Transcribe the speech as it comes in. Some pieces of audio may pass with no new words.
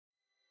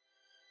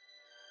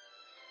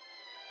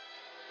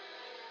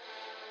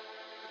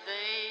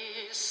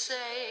They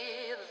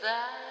say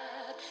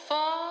that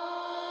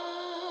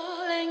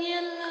falling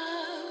in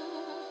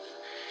love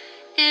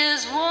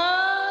is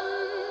wonderful.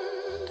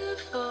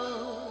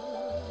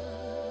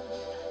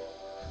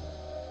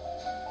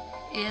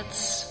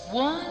 It's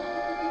wonderful.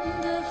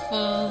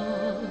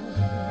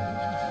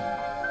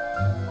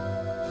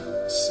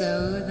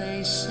 So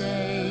they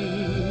say.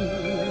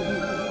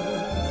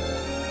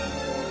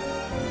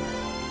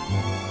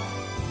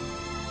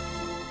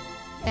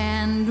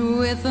 And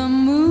with a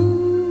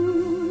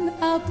moon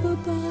up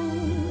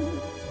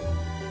above,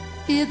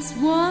 it's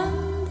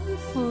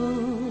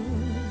wonderful.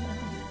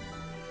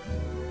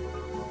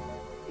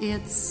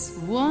 It's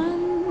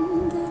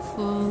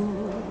wonderful.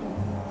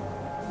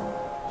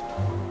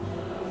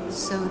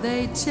 So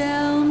they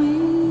tell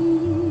me.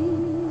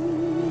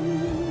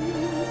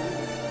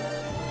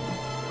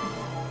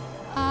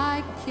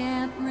 I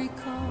can't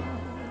recall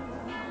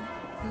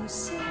who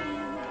said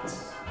it.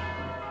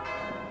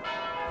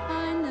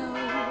 I know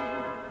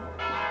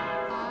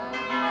I've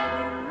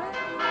never read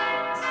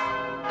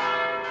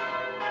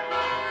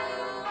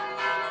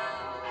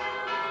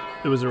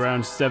it. It was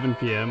around 7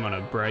 p.m. on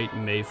a bright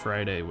May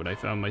Friday when I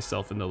found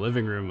myself in the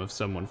living room of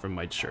someone from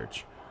my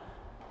church.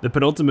 The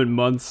penultimate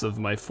months of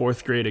my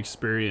 4th grade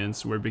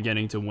experience were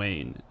beginning to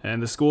wane,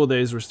 and the school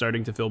days were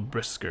starting to feel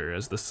brisker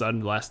as the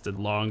sun lasted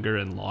longer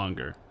and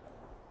longer.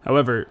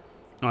 However,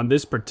 on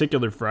this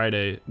particular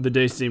Friday, the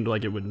day seemed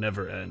like it would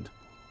never end.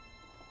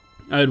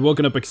 I had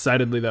woken up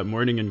excitedly that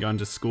morning and gone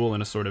to school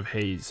in a sort of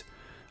haze.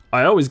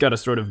 I always got a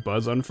sort of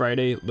buzz on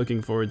Friday,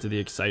 looking forward to the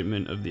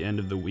excitement of the end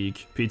of the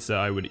week, pizza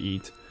I would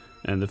eat,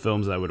 and the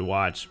films I would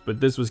watch, but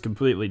this was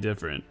completely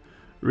different.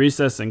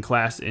 Recess and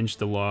class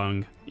inched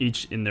along,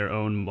 each in their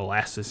own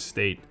molasses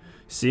state,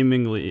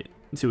 seemingly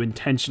to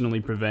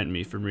intentionally prevent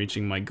me from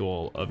reaching my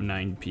goal of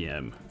 9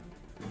 p.m.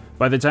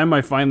 By the time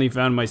I finally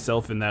found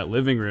myself in that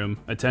living room,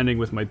 attending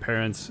with my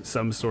parents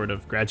some sort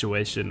of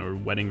graduation or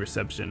wedding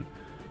reception,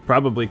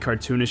 probably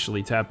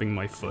cartoonishly tapping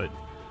my foot,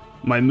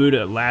 my mood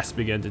at last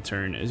began to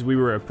turn as we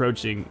were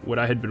approaching what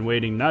I had been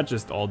waiting not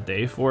just all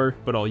day for,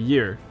 but all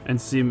year, and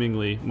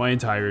seemingly my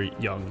entire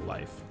young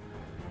life.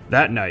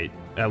 That night,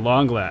 at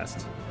long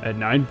last, at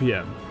 9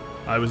 p.m.,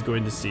 I was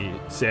going to see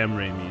Sam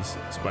Raimi's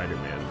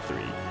Spider-Man 3.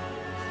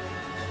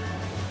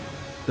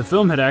 The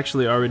film had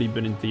actually already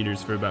been in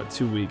theaters for about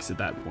 2 weeks at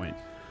that point,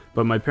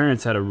 but my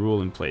parents had a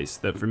rule in place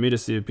that for me to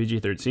see a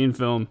PG-13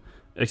 film,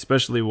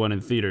 especially one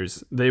in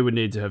theaters, they would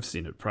need to have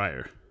seen it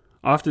prior.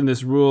 Often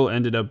this rule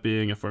ended up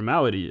being a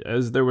formality,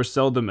 as there were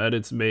seldom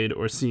edits made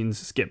or scenes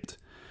skipped.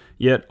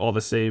 Yet, all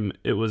the same,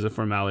 it was a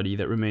formality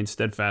that remained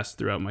steadfast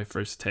throughout my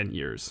first 10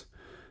 years.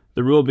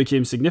 The rule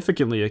became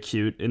significantly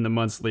acute in the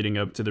months leading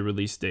up to the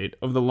release date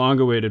of the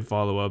long-awaited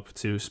follow-up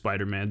to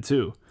Spider-Man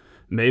 2,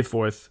 May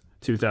 4th,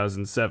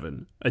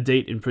 2007, a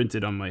date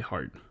imprinted on my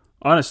heart.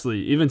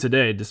 Honestly, even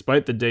today,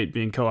 despite the date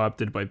being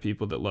co-opted by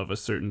people that love a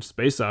certain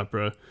space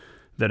opera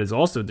that is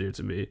also dear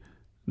to me,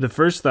 the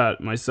first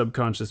thought my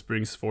subconscious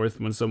brings forth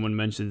when someone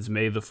mentions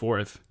May the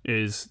 4th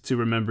is to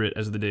remember it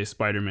as the day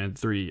Spider-Man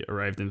 3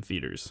 arrived in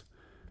theaters.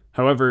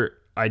 However,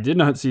 I did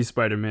not see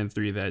Spider-Man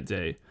 3 that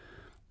day,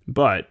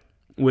 but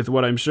with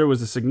what I'm sure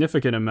was a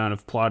significant amount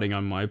of plotting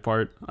on my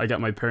part, I got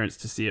my parents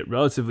to see it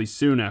relatively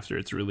soon after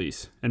its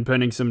release, and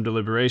pending some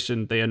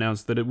deliberation, they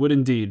announced that it would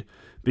indeed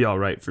be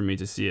alright for me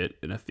to see it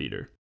in a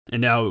theater.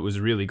 And now it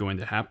was really going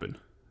to happen.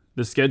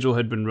 The schedule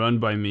had been run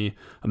by me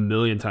a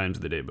million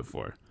times the day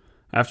before.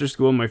 After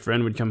school, my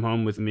friend would come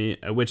home with me,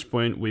 at which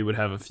point we would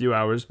have a few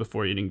hours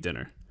before eating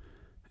dinner.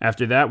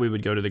 After that, we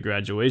would go to the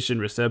graduation,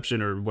 reception,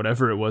 or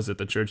whatever it was at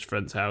the church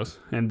friend's house,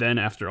 and then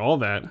after all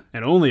that,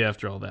 and only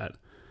after all that,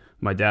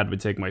 my dad would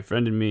take my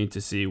friend and me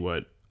to see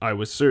what I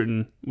was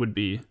certain would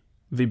be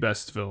the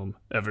best film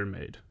ever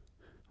made.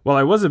 While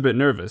I was a bit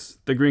nervous,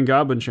 the Green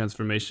Goblin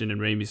transformation in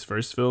Raimi's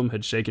first film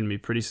had shaken me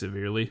pretty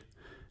severely,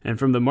 and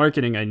from the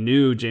marketing I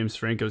knew James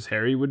Franco's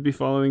Harry would be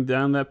following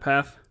down that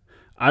path.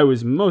 I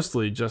was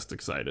mostly just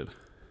excited.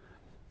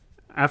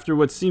 After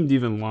what seemed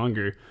even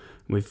longer,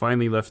 we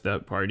finally left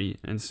that party,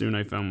 and soon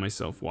I found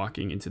myself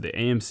walking into the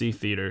AMC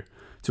theater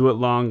to at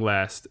long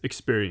last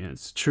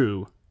experience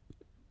true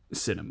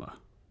cinema.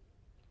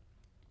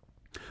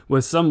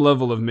 With some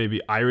level of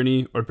maybe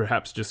irony, or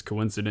perhaps just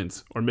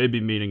coincidence, or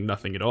maybe meaning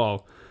nothing at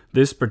all,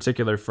 this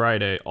particular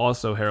Friday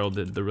also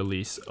heralded the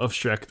release of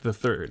Shrek the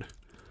Third.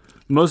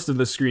 Most of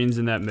the screens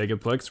in that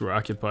megaplex were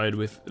occupied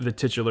with the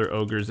titular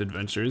ogre's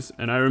adventures,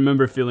 and I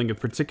remember feeling a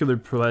particular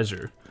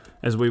pleasure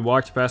as we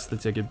walked past the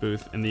ticket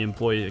booth and the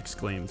employee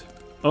exclaimed,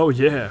 "Oh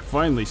yeah,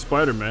 finally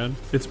Spider-Man.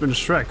 It's been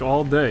Shrek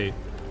all day."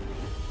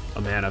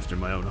 A man after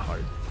my own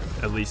heart.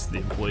 At least the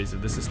employees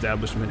of this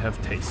establishment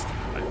have taste,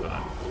 I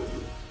thought.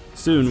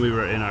 Soon we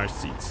were in our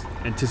seats,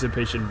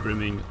 anticipation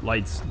brimming,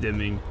 lights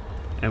dimming,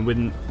 and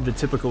when the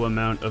typical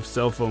amount of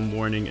cell phone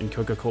warning and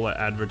Coca-Cola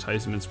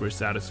advertisements were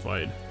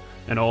satisfied,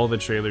 and all the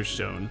trailers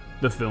shown,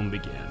 the film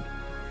began.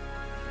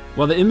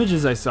 While the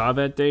images I saw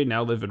that day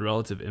now live in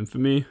relative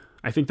infamy,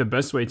 I think the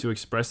best way to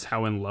express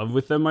how in love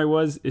with them I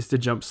was is to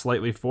jump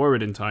slightly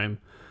forward in time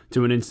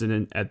to an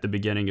incident at the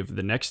beginning of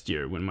the next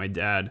year when my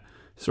dad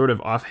sort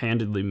of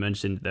offhandedly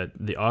mentioned that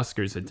the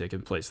Oscars had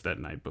taken place that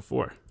night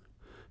before.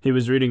 He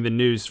was reading the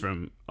news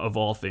from, of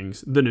all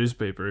things, the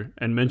newspaper,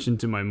 and mentioned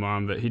to my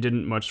mom that he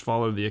didn't much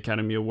follow the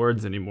Academy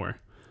Awards anymore.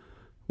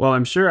 While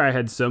I'm sure I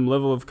had some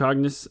level of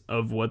cognizance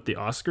of what the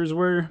Oscars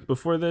were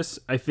before this,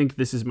 I think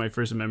this is my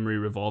first memory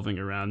revolving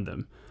around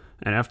them.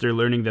 And after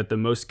learning that the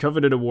most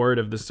coveted award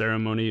of the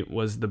ceremony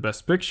was the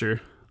Best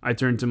Picture, I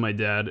turned to my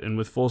dad and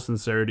with full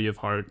sincerity of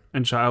heart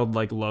and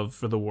childlike love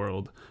for the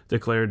world,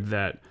 declared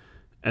that,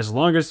 as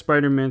long as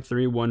Spider-Man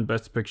 3 won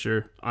Best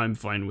Picture, I'm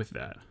fine with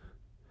that.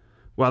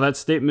 While that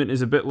statement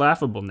is a bit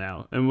laughable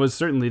now, and was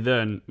certainly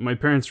then, my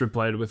parents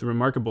replied with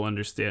remarkable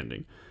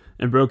understanding,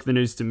 and broke the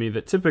news to me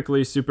that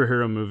typically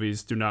superhero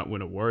movies do not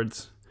win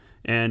awards,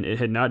 and it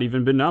had not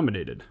even been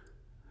nominated.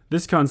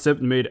 This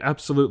concept made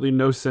absolutely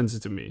no sense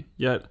to me,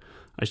 yet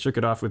I shook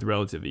it off with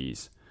relative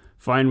ease,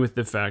 fine with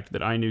the fact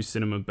that I knew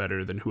cinema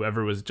better than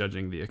whoever was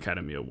judging the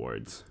Academy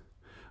Awards.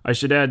 I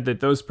should add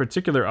that those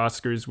particular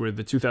Oscars were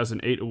the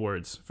 2008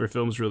 awards for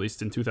films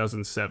released in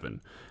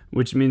 2007,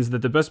 which means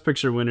that the Best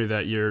Picture winner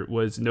that year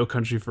was No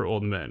Country for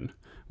Old Men,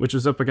 which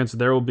was up against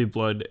There Will Be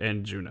Blood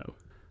and Juno.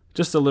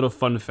 Just a little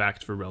fun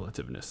fact for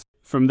relativeness.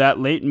 From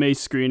that late May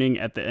screening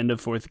at the end of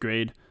 4th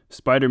grade,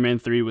 Spider-Man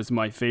 3 was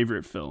my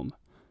favorite film.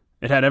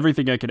 It had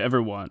everything I could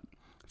ever want.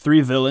 3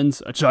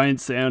 villains, a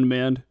giant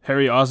Sandman,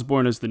 Harry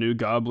Osborn as the new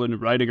Goblin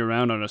riding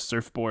around on a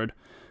surfboard,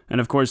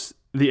 and of course,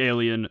 the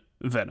alien,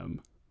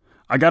 Venom.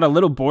 I got a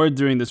little bored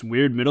during this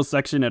weird middle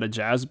section at a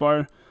jazz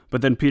bar,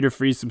 but then Peter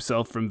frees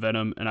himself from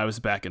Venom and I was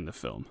back in the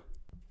film.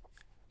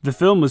 The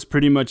film was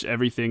pretty much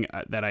everything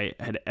that I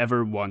had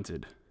ever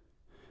wanted.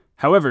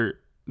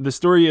 However, the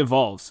story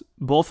evolves,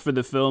 both for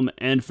the film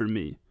and for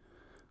me.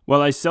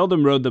 While I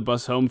seldom rode the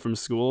bus home from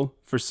school,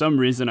 for some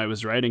reason I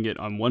was riding it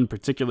on one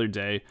particular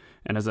day,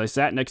 and as I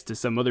sat next to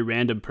some other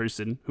random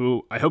person,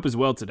 who I hope is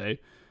well today,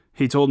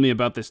 he told me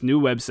about this new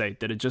website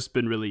that had just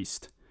been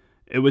released.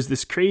 It was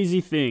this crazy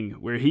thing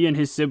where he and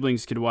his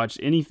siblings could watch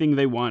anything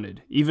they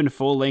wanted, even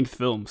full-length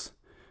films.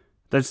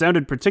 That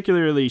sounded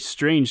particularly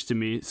strange to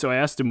me, so I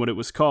asked him what it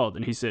was called,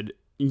 and he said,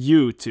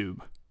 YouTube.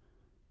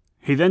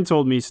 He then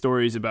told me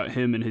stories about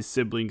him and his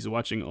siblings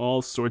watching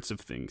all sorts of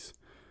things,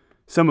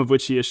 some of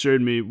which he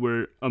assured me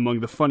were among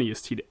the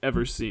funniest he'd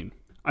ever seen.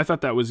 I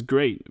thought that was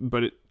great,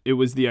 but it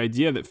was the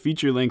idea that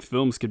feature-length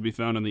films could be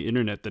found on the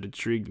internet that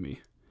intrigued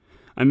me.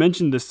 I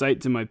mentioned the site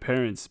to my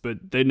parents,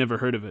 but they'd never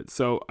heard of it,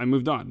 so I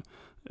moved on,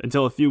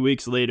 until a few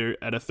weeks later,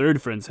 at a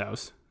third friend's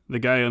house, the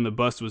guy on the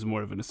bus was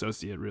more of an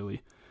associate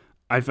really,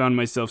 I found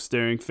myself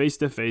staring face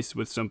to face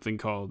with something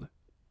called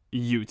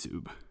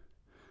YouTube.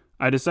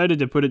 I decided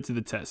to put it to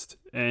the test,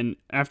 and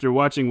after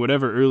watching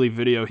whatever early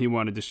video he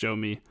wanted to show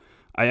me,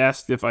 I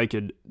asked if I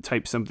could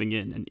type something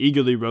in and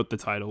eagerly wrote the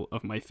title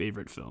of my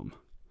favorite film.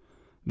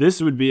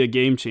 This would be a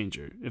game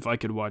changer if I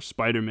could watch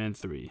Spider-Man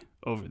 3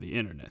 over the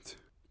internet.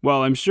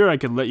 While I'm sure I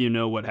could let you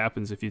know what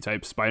happens if you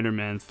type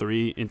Spider-Man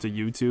 3 into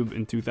YouTube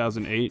in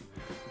 2008,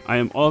 I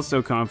am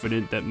also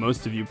confident that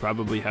most of you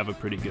probably have a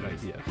pretty good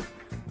idea.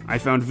 I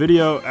found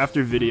video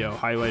after video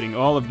highlighting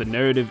all of the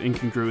narrative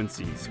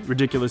incongruencies,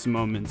 ridiculous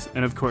moments,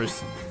 and of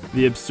course,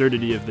 the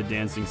absurdity of the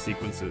dancing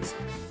sequences,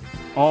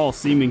 all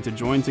seeming to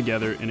join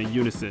together in a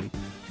unison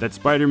that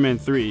Spider-Man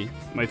 3,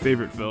 my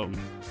favorite film,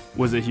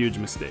 was a huge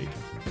mistake.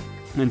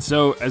 And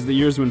so, as the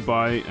years went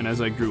by and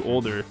as I grew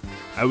older,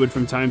 I would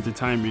from time to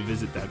time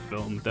revisit that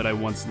film that I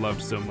once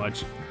loved so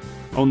much.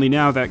 Only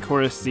now that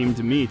chorus seemed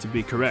to me to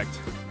be correct.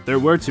 There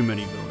were too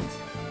many villains.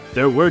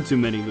 There were too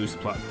many loose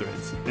plot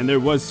threads, and there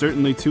was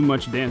certainly too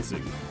much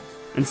dancing.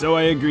 And so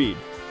I agreed,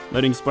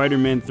 letting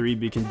Spider-Man 3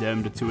 be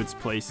condemned to its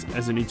place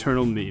as an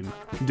eternal meme,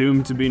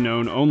 doomed to be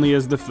known only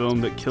as the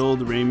film that killed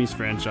Raimi's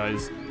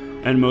franchise,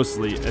 and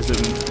mostly as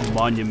a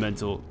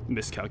monumental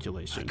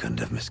miscalculation. I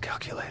couldn't have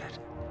miscalculated.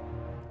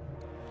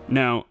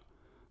 Now,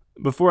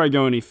 before I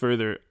go any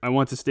further, I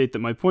want to state that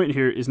my point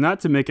here is not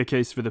to make a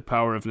case for the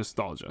power of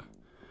nostalgia.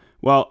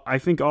 While I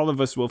think all of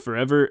us will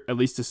forever, at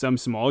least to some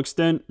small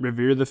extent,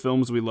 revere the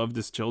films we loved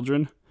as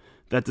children,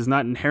 that does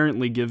not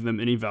inherently give them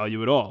any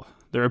value at all.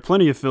 There are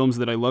plenty of films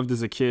that I loved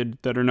as a kid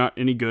that are not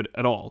any good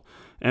at all.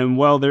 And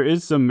while there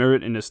is some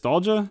merit in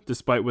nostalgia,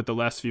 despite what the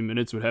last few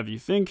minutes would have you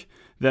think,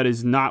 that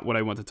is not what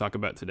I want to talk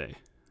about today.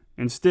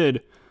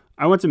 Instead,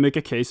 I want to make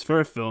a case for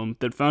a film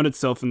that found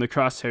itself in the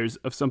crosshairs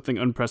of something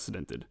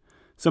unprecedented,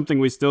 something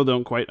we still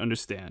don't quite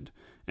understand,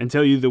 and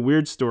tell you the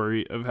weird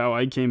story of how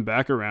I came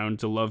back around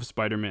to love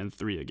Spider-Man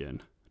 3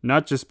 again.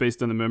 Not just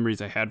based on the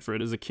memories I had for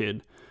it as a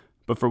kid,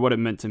 but for what it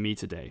meant to me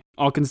today.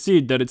 I'll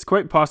concede that it's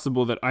quite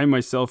possible that I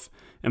myself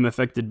am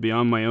affected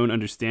beyond my own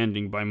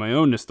understanding by my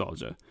own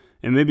nostalgia,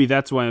 and maybe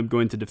that's why I'm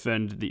going to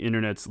defend the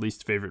internet's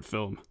least favorite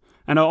film.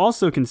 And I'll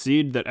also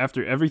concede that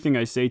after everything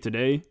I say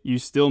today, you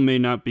still may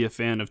not be a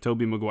fan of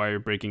Tobey Maguire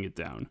breaking it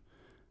down.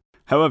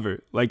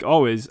 However, like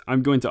always,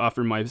 I'm going to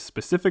offer my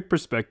specific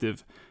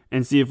perspective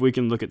and see if we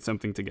can look at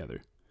something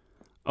together.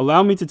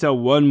 Allow me to tell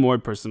one more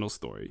personal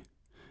story.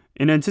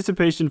 In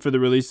anticipation for the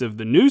release of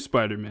the new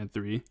Spider-Man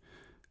 3,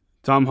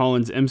 Tom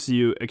Holland's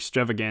MCU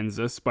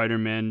extravaganza,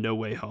 Spider-Man No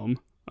Way Home,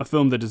 a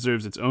film that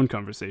deserves its own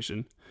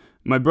conversation.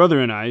 My brother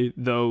and I,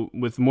 though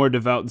with more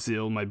devout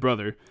zeal, my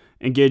brother,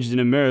 engaged in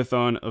a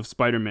marathon of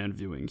Spider-Man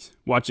viewings,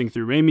 watching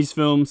through Raimi's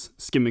films,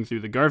 skimming through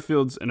the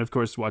Garfields, and of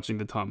course watching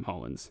the Tom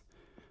Hollands.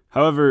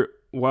 However,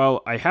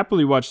 while I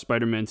happily watched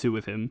Spider-Man 2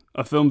 with him,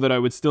 a film that I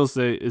would still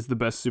say is the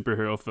best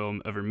superhero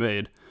film ever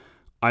made,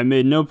 I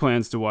made no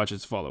plans to watch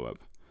its follow-up.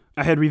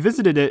 I had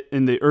revisited it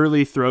in the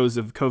early throes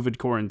of COVID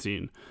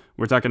quarantine,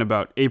 we're talking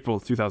about April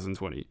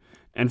 2020,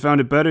 and found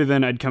it better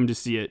than I'd come to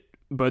see it,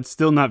 but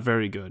still not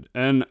very good,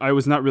 and I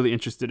was not really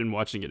interested in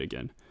watching it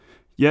again.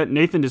 Yet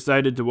Nathan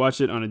decided to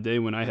watch it on a day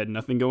when I had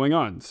nothing going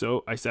on,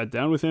 so I sat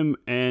down with him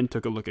and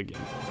took a look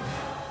again.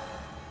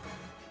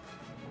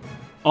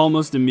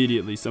 Almost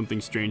immediately,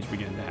 something strange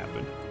began to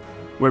happen.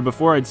 Where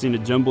before I'd seen a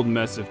jumbled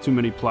mess of too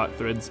many plot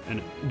threads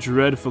and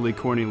dreadfully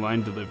corny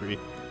line delivery,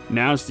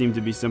 now seemed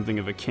to be something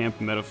of a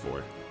camp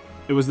metaphor.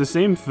 It was the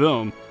same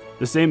film,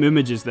 the same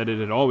images that it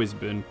had always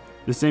been,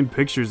 the same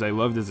pictures I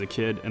loved as a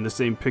kid, and the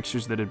same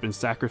pictures that had been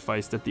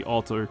sacrificed at the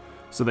altar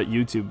so that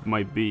YouTube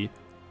might be.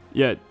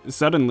 Yet,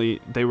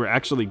 suddenly, they were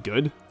actually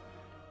good?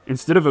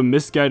 Instead of a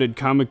misguided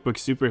comic book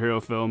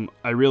superhero film,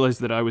 I realized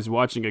that I was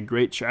watching a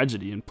great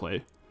tragedy in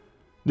play.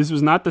 This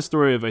was not the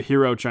story of a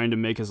hero trying to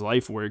make his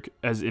life work,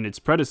 as in its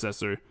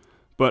predecessor,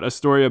 but a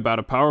story about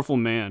a powerful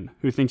man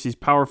who thinks he's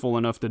powerful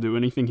enough to do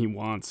anything he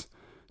wants,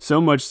 so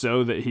much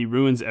so that he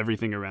ruins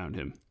everything around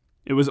him.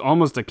 It was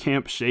almost a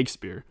camp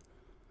Shakespeare.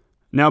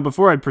 Now,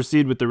 before I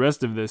proceed with the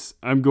rest of this,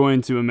 I'm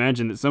going to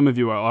imagine that some of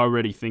you are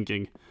already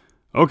thinking,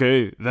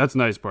 okay, that's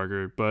nice,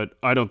 Parker, but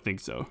I don't think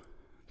so.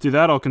 To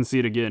that I'll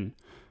concede again.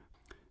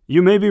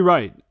 You may be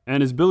right,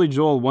 and as Billy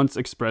Joel once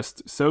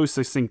expressed so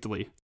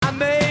succinctly, I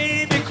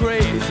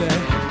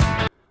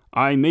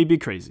may be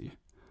crazy,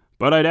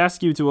 but I'd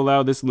ask you to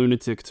allow this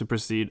lunatic to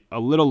proceed a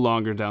little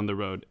longer down the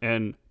road,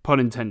 and, pun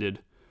intended,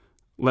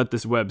 let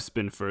this web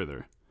spin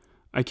further.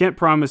 I can't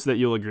promise that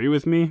you'll agree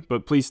with me,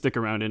 but please stick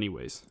around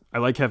anyways. I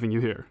like having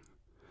you here.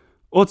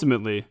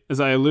 Ultimately,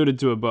 as I alluded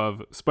to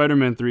above,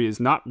 Spider-Man 3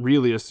 is not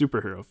really a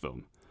superhero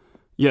film.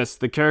 Yes,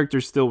 the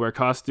characters still wear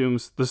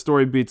costumes, the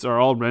story beats are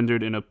all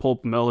rendered in a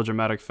pulp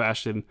melodramatic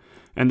fashion,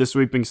 and the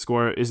sweeping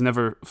score is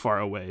never far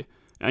away.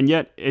 And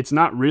yet, it's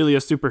not really a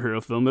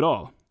superhero film at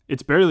all.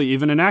 It's barely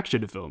even an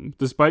action film,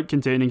 despite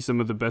containing some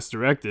of the best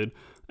directed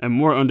and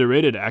more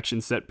underrated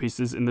action set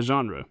pieces in the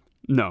genre.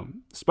 No,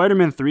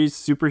 Spider-Man 3's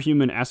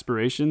superhuman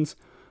aspirations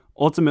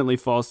ultimately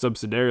fall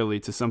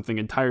subsidiarily to something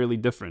entirely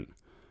different.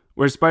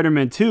 Where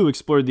Spider-Man 2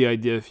 explored the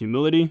idea of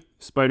humility,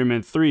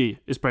 Spider-Man 3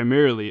 is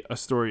primarily a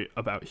story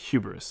about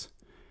hubris.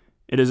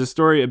 It is a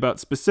story about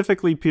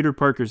specifically Peter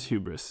Parker's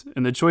hubris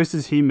and the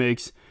choices he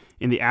makes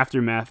in the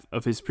aftermath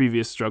of his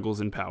previous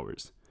struggles and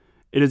powers.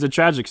 It is a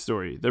tragic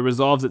story that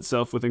resolves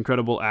itself with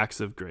incredible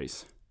acts of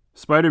grace.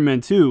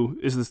 Spider-Man 2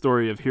 is the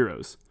story of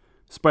heroes.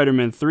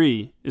 Spider-Man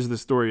 3 is the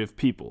story of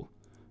people.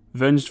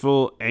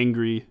 Vengeful,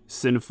 angry,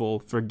 sinful,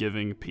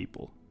 forgiving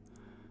people.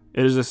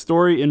 It is a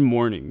story in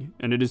mourning,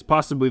 and it is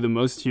possibly the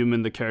most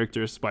human the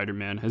character of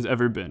Spider-Man has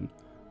ever been,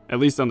 at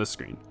least on the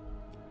screen.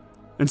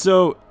 And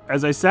so,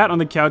 as I sat on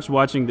the couch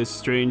watching this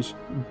strange,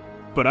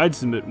 but I'd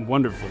submit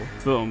wonderful,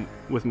 film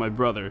with my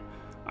brother,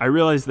 I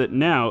realized that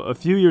now, a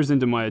few years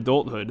into my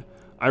adulthood,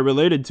 I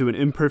related to an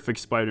imperfect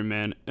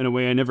Spider-Man in a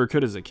way I never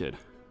could as a kid.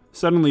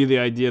 Suddenly, the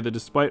idea that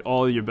despite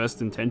all your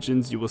best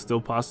intentions, you will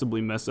still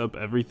possibly mess up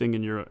everything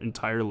in your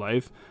entire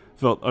life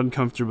felt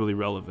uncomfortably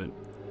relevant.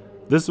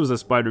 This was a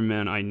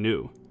Spider-Man I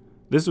knew.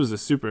 This was a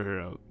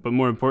superhero, but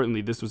more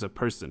importantly, this was a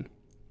person.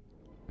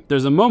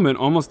 There's a moment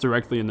almost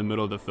directly in the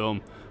middle of the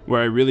film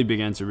where I really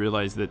began to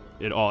realize that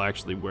it all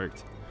actually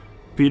worked.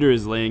 Peter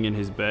is laying in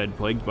his bed,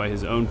 plagued by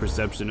his own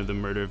perception of the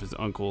murder of his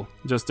uncle,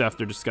 just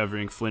after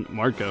discovering Flint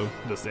Marko,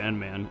 the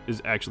Sandman,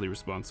 is actually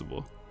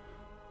responsible.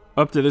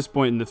 Up to this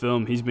point in the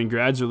film, he's been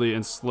gradually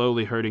and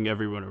slowly hurting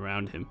everyone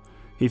around him.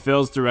 He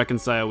fails to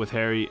reconcile with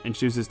Harry and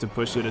chooses to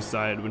push it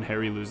aside when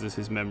Harry loses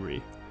his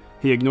memory.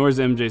 He ignores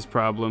MJ's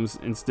problems,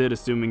 instead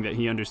assuming that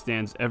he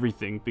understands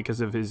everything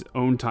because of his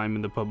own time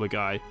in the public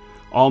eye,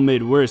 all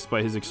made worse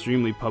by his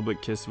extremely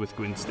public kiss with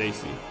Gwen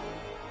Stacy.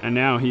 And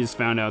now he has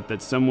found out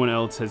that someone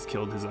else has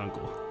killed his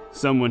uncle,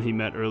 someone he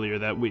met earlier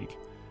that week.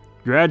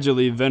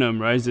 Gradually,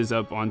 Venom rises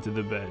up onto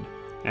the bed,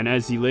 and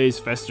as he lays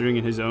festering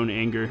in his own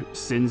anger,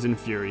 sins and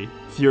fury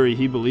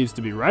he believes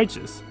to be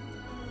righteous,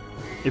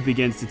 it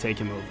begins to take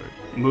him over,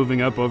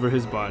 moving up over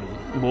his body,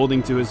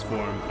 molding to his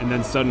form, and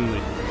then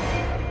suddenly,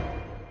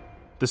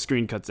 the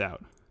screen cuts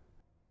out.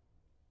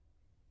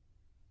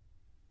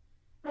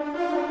 And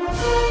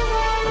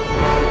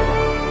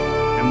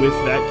with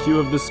that cue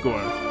of the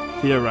score,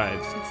 he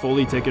arrives,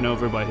 fully taken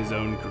over by his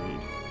own greed.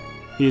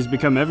 He has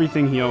become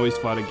everything he always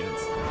fought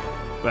against.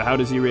 But how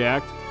does he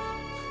react?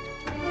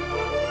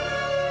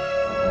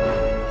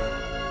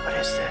 What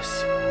is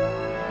this?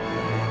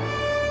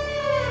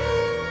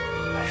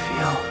 I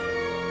feel...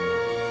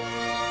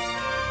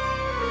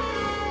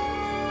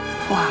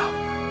 Wow.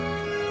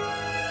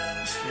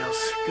 This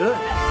feels good.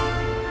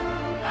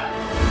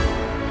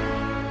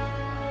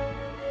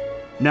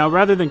 Now,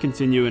 rather than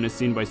continue in a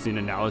scene-by-scene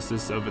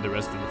analysis over the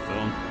rest of the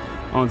film,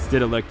 I'll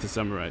instead elect to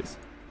summarize.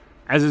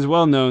 As is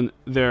well known,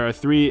 there are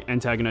three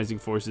antagonizing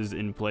forces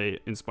in play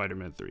in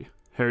Spider-Man 3.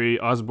 Harry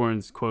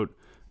Osborn's, quote,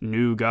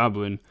 new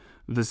Goblin,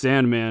 the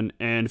Sandman,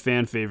 and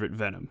fan favorite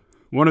Venom.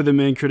 One of the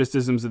main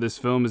criticisms of this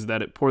film is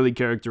that it poorly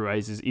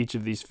characterizes each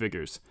of these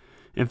figures,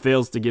 and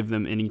fails to give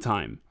them any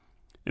time.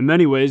 In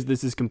many ways,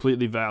 this is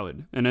completely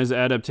valid, and as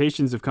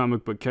adaptations of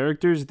comic book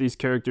characters, these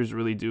characters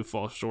really do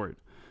fall short.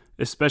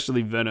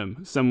 Especially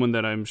Venom, someone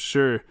that I'm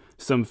sure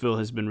some feel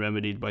has been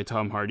remedied by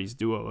Tom Hardy's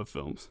duo of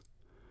films.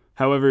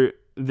 However,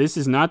 this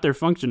is not their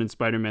function in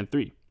Spider-Man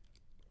 3.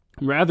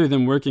 Rather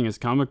than working as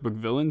comic book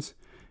villains,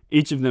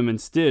 each of them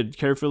instead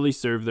carefully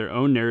serve their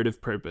own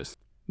narrative purpose,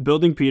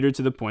 building Peter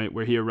to the point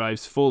where he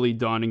arrives fully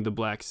donning the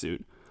black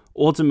suit,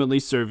 ultimately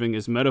serving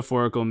as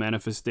metaphorical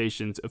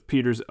manifestations of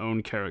Peter's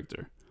own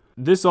character.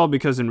 This all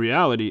because in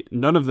reality,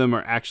 none of them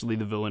are actually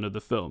the villain of the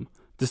film,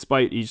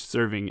 despite each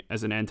serving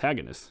as an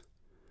antagonist.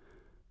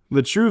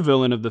 The true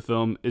villain of the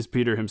film is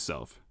Peter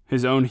himself,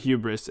 his own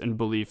hubris and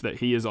belief that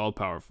he is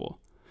all-powerful.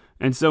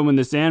 And so when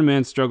the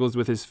Sandman struggles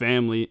with his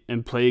family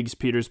and plagues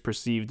Peter's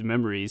perceived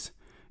memories,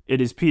 it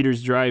is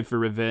Peter's drive for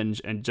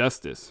revenge and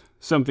justice,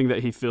 something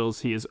that he feels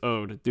he is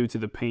owed due to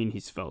the pain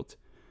he's felt.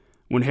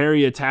 When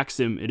Harry attacks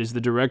him, it is the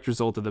direct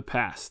result of the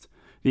past,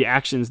 the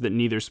actions that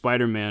neither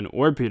Spider-Man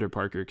or Peter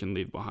Parker can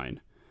leave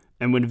behind.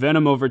 And when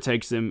Venom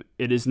overtakes him,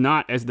 it is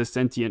not as the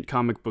sentient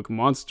comic book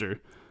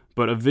monster,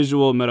 but a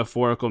visual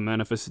metaphorical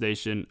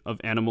manifestation of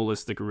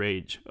animalistic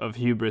rage, of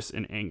hubris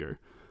and anger,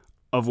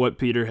 of what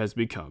Peter has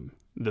become,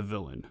 the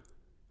villain.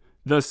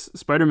 Thus,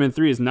 Spider-Man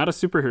 3 is not a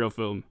superhero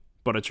film,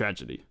 but a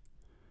tragedy.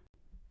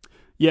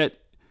 Yet,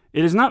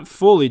 it is not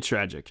fully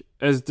tragic,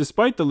 as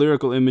despite the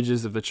lyrical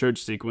images of the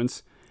church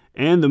sequence,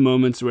 and the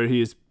moments where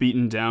he is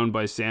beaten down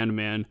by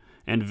Sandman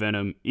and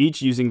Venom,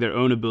 each using their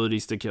own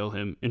abilities to kill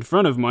him, in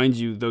front of, mind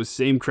you, those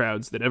same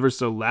crowds that ever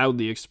so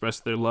loudly express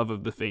their love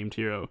of the famed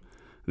hero,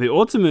 the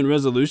ultimate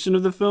resolution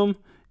of the film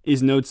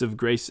is notes of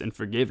grace and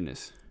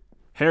forgiveness.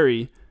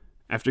 Harry,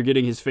 after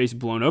getting his face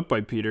blown up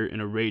by Peter in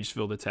a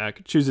rage-filled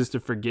attack, chooses to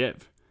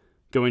forgive,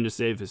 going to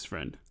save his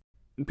friend.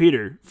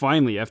 Peter,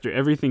 finally, after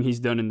everything he's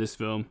done in this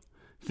film,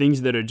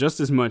 things that are just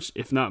as much,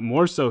 if not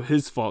more so,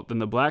 his fault than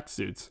the black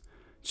suits,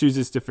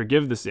 chooses to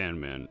forgive the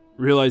Sandman,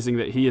 realizing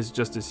that he is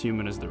just as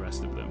human as the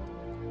rest of them.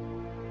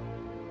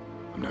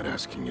 I'm not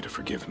asking you to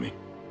forgive me.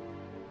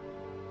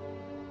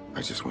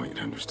 I just want you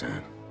to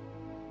understand.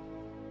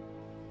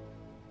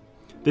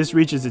 This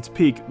reaches its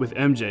peak with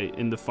MJ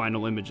in the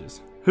final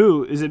images,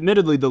 who is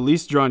admittedly the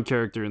least drawn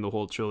character in the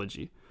whole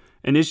trilogy,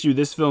 an issue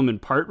this film in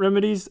part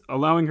remedies,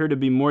 allowing her to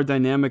be more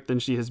dynamic than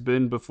she has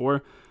been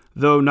before,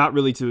 though not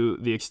really to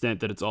the extent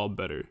that it's all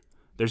better.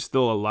 There's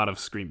still a lot of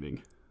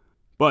screaming.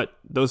 But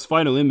those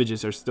final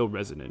images are still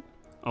resonant.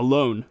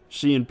 Alone,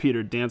 she and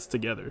Peter dance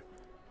together,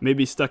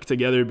 maybe stuck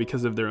together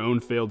because of their own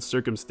failed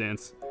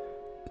circumstance,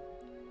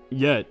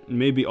 yet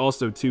maybe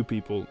also two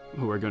people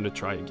who are going to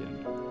try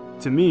again.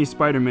 To me,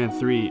 Spider-Man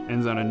 3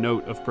 ends on a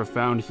note of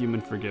profound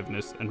human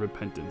forgiveness and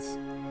repentance,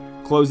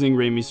 closing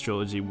Raimi's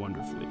trilogy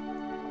wonderfully.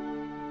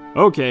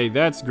 Okay,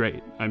 that's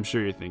great, I'm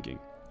sure you're thinking,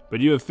 but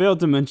you have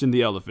failed to mention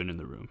the elephant in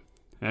the room.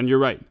 And you're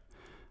right.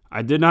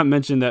 I did not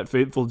mention that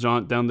fateful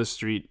jaunt down the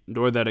street,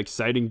 nor that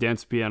exciting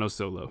dance piano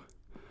solo.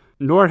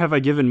 Nor have I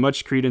given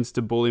much credence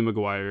to Bully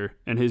Maguire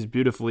and his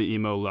beautifully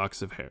emo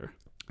locks of hair.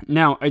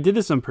 Now, I did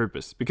this on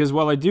purpose, because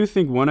while I do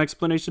think one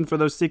explanation for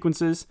those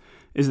sequences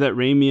is that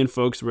Raimi and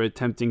folks were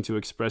attempting to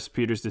express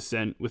Peter's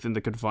descent within the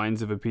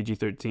confines of a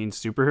PG-13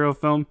 superhero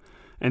film,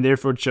 and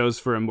therefore chose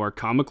for a more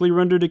comically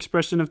rendered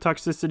expression of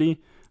toxicity,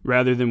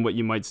 rather than what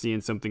you might see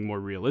in something more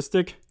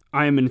realistic,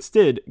 I am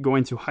instead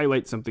going to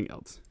highlight something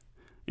else.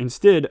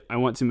 Instead, I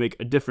want to make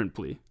a different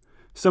plea,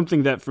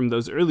 something that from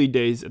those early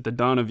days at the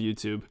dawn of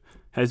YouTube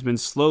has been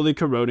slowly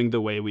corroding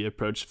the way we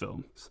approach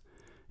films,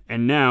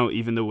 and now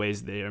even the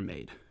ways they are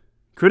made.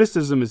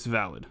 Criticism is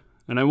valid,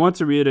 and I want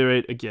to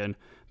reiterate again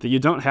that you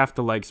don't have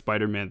to like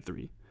Spider-Man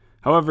 3.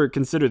 However,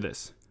 consider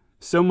this.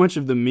 So much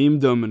of the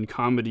memedom and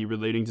comedy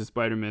relating to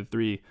Spider-Man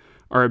 3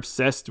 are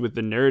obsessed with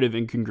the narrative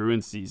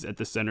incongruencies at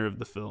the center of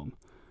the film,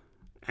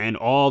 and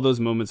all those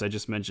moments I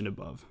just mentioned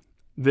above.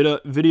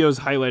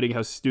 Videos highlighting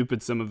how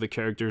stupid some of the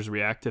characters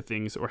react to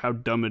things, or how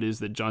dumb it is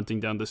that jaunting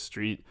down the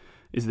street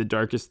is the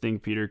darkest thing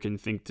Peter can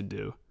think to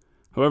do.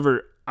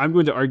 However, I'm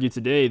going to argue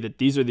today that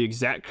these are the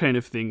exact kind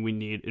of thing we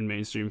need in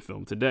mainstream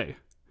film today.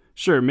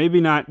 Sure,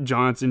 maybe not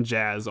jaunts and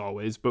jazz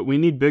always, but we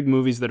need big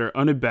movies that are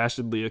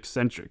unabashedly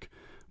eccentric,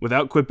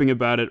 without quipping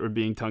about it or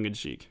being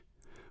tongue-in-cheek.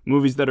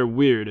 Movies that are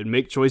weird and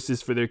make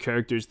choices for their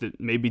characters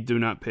that maybe do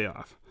not pay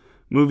off.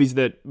 Movies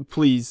that,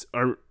 please,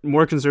 are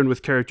more concerned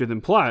with character than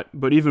plot,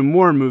 but even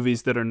more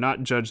movies that are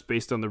not judged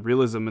based on the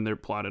realism in their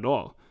plot at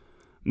all.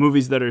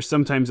 Movies that are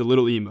sometimes a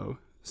little emo,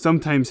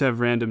 sometimes have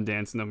random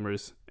dance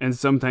numbers, and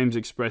sometimes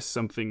express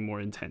something more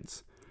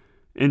intense.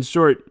 In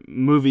short,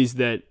 movies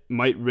that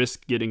might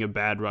risk getting a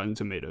bad Rotten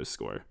Tomatoes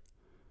score.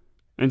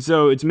 And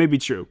so, it's maybe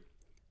true.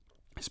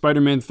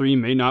 Spider-Man 3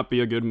 may not be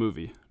a good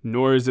movie,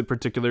 nor is it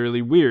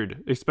particularly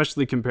weird,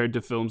 especially compared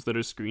to films that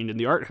are screened in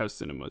the art house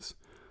cinemas.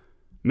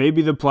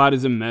 Maybe the plot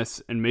is a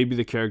mess, and maybe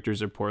the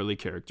characters are poorly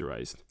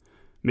characterized.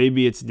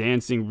 Maybe its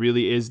dancing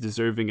really is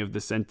deserving of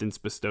the sentence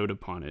bestowed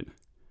upon it.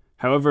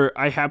 However,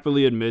 I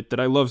happily admit that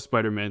I love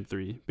Spider-Man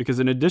 3, because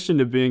in addition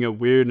to being a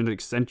weird and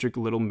eccentric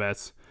little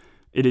mess,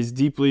 it is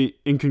deeply,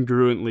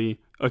 incongruently,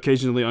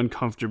 occasionally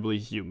uncomfortably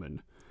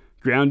human,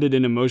 grounded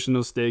in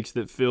emotional stakes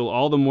that feel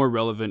all the more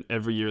relevant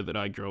every year that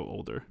I grow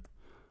older.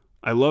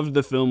 I loved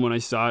the film when I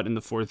saw it in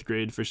the 4th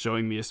grade for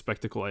showing me a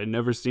spectacle I had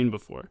never seen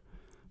before,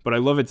 but I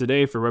love it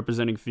today for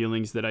representing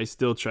feelings that I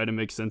still try to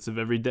make sense of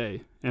every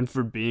day, and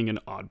for being an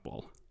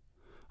oddball.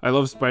 I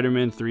love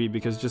Spider-Man 3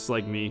 because just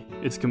like me,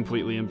 it's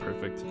completely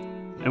imperfect,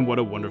 and what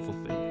a wonderful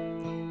thing.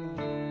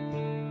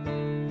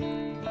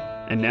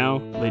 And now,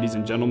 ladies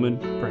and gentlemen,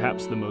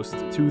 perhaps the most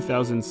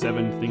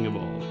 2007 thing of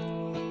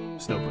all,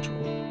 Snow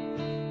Patrol.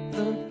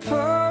 The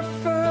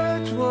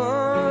perfect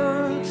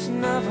words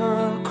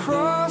never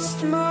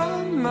crossed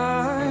my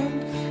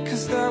mind,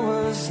 'cause there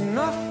was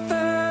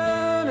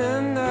nothing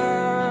in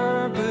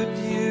there but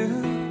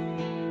you.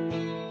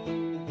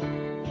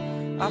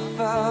 I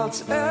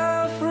felt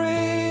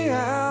every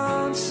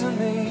ounce of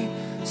me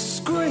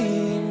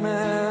screaming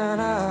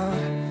out,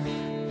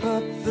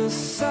 but the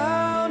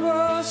sound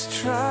was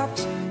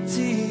trapped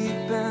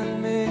deep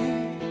in me.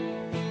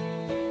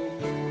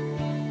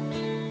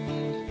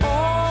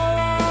 All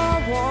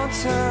I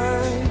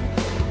wanted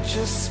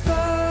just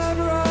sped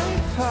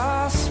right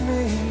past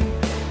me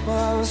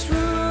while I was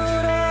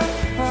rooted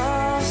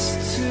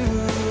fast to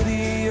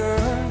the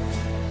earth.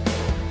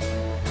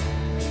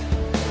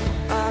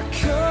 I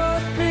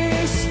could be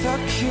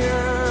stuck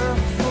here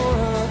for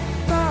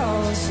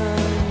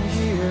 1,000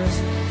 years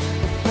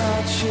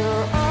without your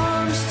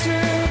arms to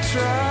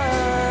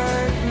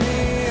drag me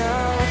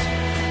out.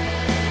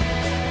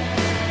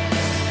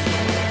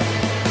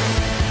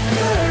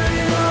 There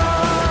you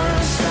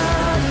are,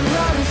 standing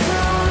right in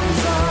front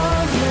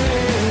of me.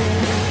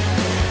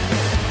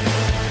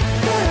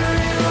 There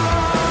you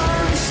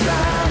are,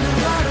 standing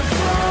right in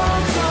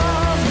front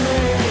of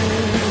me.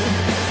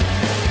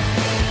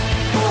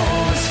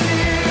 All this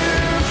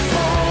fear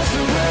falls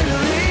away to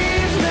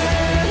leave me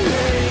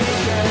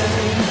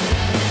naked.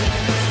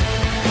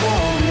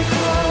 Hold me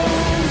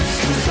close,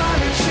 'cause I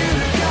need you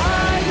to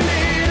guide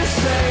me to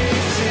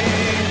safety.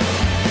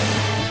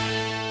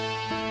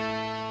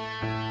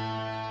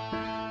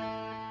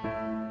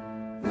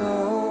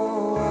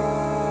 No,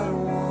 I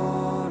don't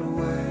wanna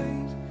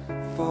wait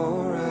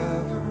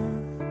forever.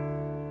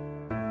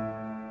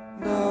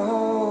 No,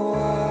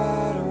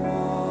 I don't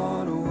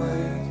wanna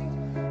wait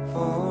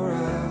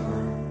forever.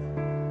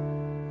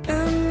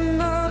 In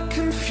the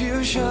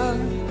confusion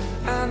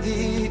and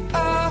the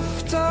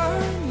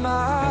aftermath,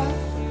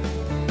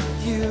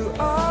 you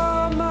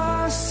are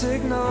my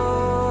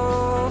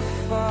signal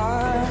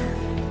fire.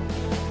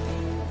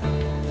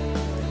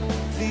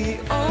 The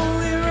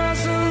only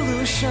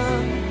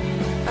resolution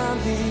and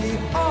the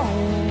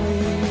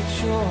only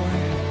joy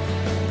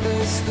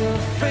is the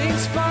faint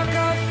spark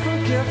of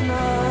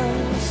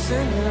forgiveness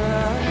in your